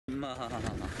It's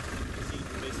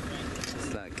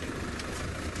like,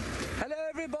 hello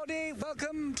everybody,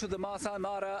 welcome to the Masai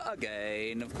Mara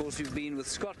again. Of course we've been with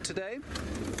Scott today.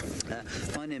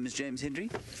 My name is James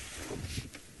Hendry.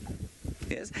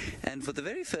 Yes, and for the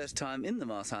very first time in the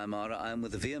Masai Mara I am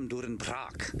with the Wiam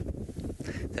Brak.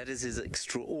 That is his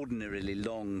extraordinarily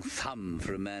long thumb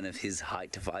for a man of his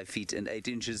height, 5 feet and 8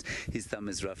 inches. His thumb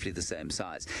is roughly the same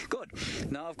size. Good.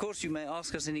 Now, of course, you may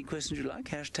ask us any questions you like.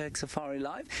 Hashtag Safari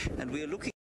Live. And we are looking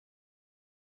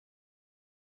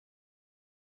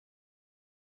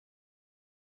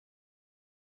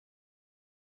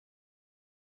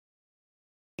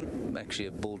actually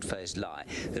a bald-faced lie.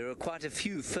 There are quite a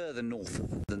few further north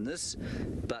than this,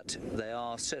 but they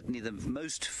are certainly the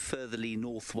most furtherly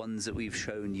north ones that we've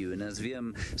shown you. And as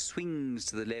Wiam swings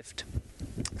to the left,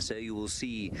 so you will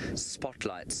see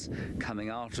spotlights coming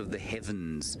out of the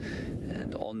heavens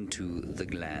and onto the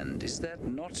land. Is that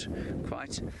not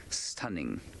quite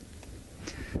stunning?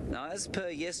 Now, as per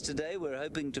yesterday, we're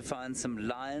hoping to find some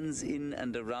lions in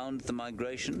and around the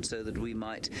migration so that we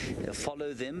might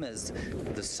follow them as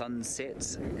the sun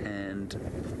sets, and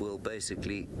will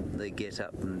basically they get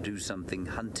up and do something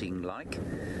hunting-like.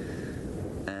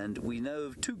 And we know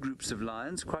of 2 groups of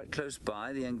lions quite close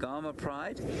by, the Ngama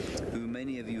Pride, who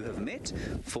many of you have met,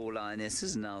 4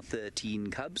 lionesses, now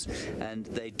 13 cubs, and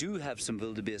they do have some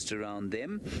wildebeest around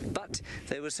them, but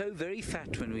they were so very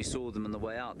fat when we saw them on the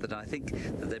way out that I think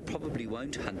that they probably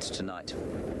won't hunt tonight.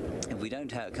 If we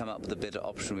don't come up with a better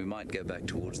option, we might go back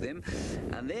towards them.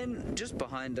 And then just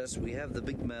behind us we have the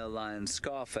big male lion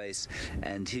Scarface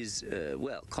and his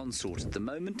consort at the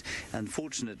moment.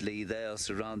 Unfortunately, they are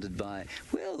surrounded by,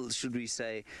 well, should we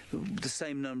say, the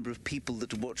same number of people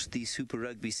that watched the Super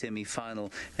Rugby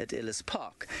semi-final at Ellis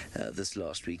Park this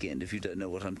last weekend. If you don't know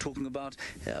what I'm talking about,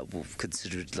 we'll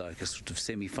consider it like a sort of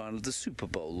semi-final of the Super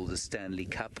Bowl or the Stanley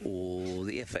Cup or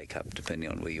the FA Cup, depending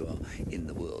on where you are in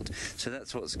the world. So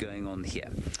that's what's going on here.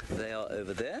 They are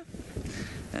over there,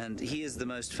 and he is the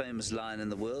most famous lion in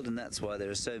the world, and that's why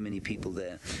there are so many people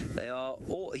there. They are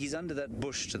all, he's under that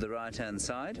bush to the right-hand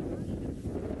side.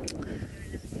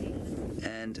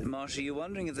 And Marsha, you're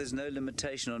wondering if there's no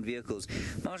limitation on vehicles.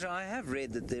 Marsha, I have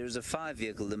read that there is a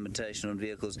 5-vehicle limitation on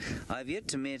vehicles. I've yet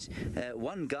to meet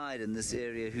one guide in this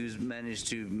area who's managed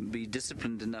to be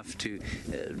disciplined enough to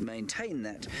maintain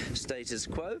that status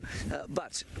quo.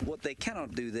 But what they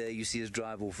cannot do there, you see, is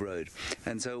drive off-road.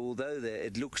 And so although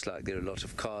it looks like there are a lot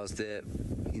of cars there,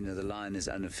 you know, the lion is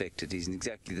unaffected. He's in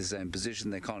exactly the same position.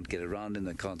 They can't get around him.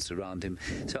 They can't surround him.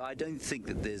 So I don't think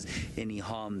that there's any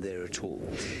harm there at all.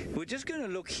 We're just going to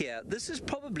look here. This is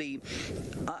probably,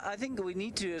 I think we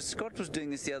need to, Scott was doing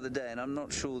this the other day, and I'm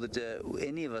not sure that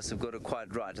any of us have got it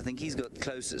quite right. I think he's got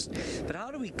closest. But how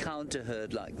do we count a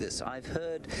herd like this? I've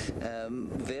heard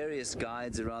various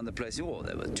guides around the place, oh,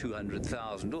 there were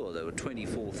 200,000, or there were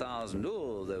 24,000,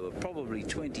 or there were probably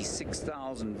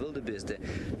 26,000 wildebeest there.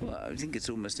 Well, I think it's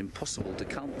almost impossible to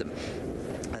count them.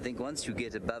 I think once you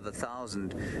get above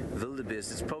 1,000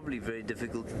 wildebeest, it's probably very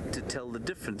difficult to tell the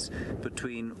difference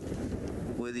between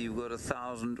whether you've got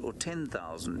 1,000 or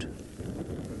 10,000.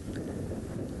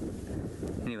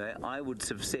 Anyway, I would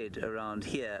have said around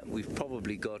here we've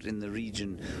probably got in the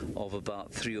region of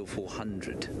about 300 or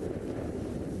 400.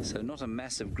 So not a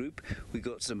massive group. We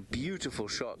got some beautiful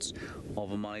shots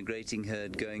of a migrating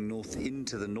herd going north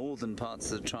into the northern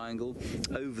parts of the triangle,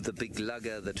 over the big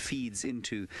lugger that feeds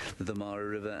into the Mara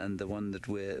River, and the one that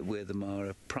where the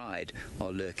Mara Pride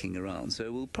are lurking around.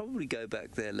 So we'll probably go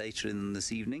back there later in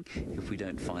this evening if we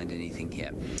don't find anything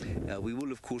here. We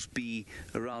will of course be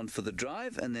around for the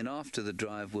drive, and then after the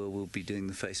drive we'll be doing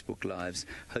the Facebook Lives,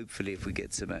 hopefully, if we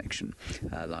get some action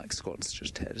like Scott's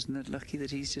just had. Isn't that lucky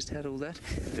that he's just had all that?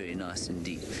 Very nice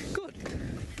indeed. Good.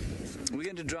 We're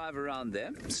going to drive around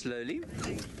there slowly.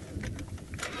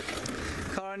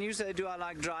 Karen, you say, do I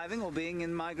like driving or being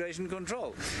in migration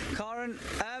control? Karen,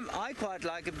 I quite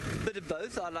like a bit of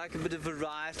both. I like a bit of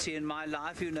variety in my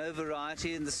life, you know,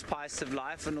 variety in the spice of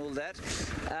life and all that.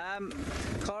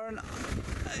 Karen,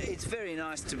 it's very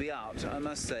nice to be out, I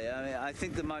must say. I mean, I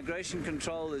think the migration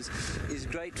control is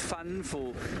great fun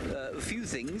for a few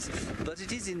things, but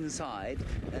it is inside,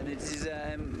 and it is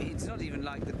it's not even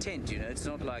like the tent, you know. It's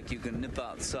not like you can nip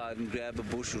outside and grab a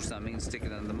bush or something and stick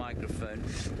it under the microphone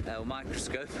or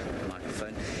microscope.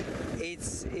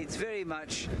 It's very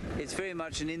much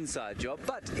an inside job,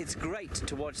 but it's great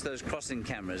to watch those crossing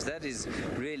cameras. That is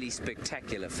really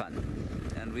spectacular fun.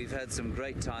 And we've had some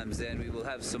great times there, and we will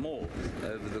have some more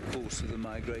over the course of the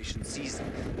migration season,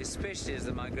 especially as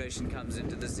the migration comes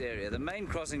into this area. The main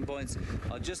crossing points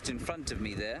are just in front of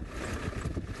me there.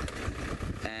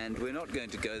 and we're not going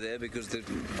to go there because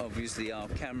obviously our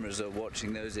cameras are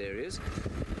watching those areas,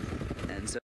 and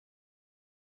so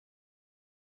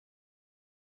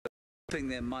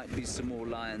there might be some more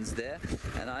lions there.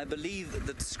 And I believe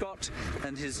that Scott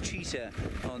and his cheetah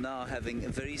are now having a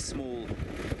very small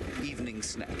evening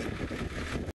snack.